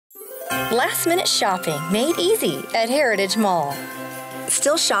Last-minute shopping made easy at Heritage Mall.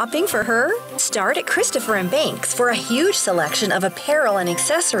 Still shopping for her? Start at Christopher & Banks for a huge selection of apparel and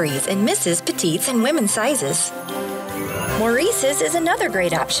accessories in Mrs., Petites, and women's sizes. Maurice's is another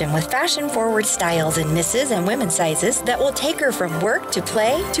great option with fashion-forward styles in Mrs. and women's sizes that will take her from work to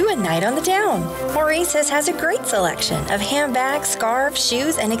play to a night on the town. Maurice's has a great selection of handbags, scarves,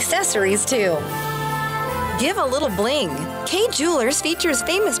 shoes, and accessories too. Give a little bling. Kay Jewelers features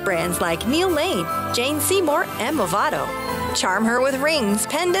famous brands like Neil Lane, Jane Seymour, and Movado. Charm her with rings,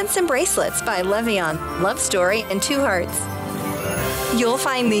 pendants, and bracelets by Levion, Love Story, and Two Hearts. You'll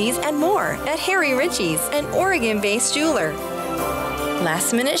find these and more at Harry Ritchie's, an Oregon-based jeweler.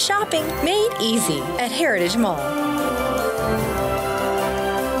 Last-minute shopping made easy at Heritage Mall.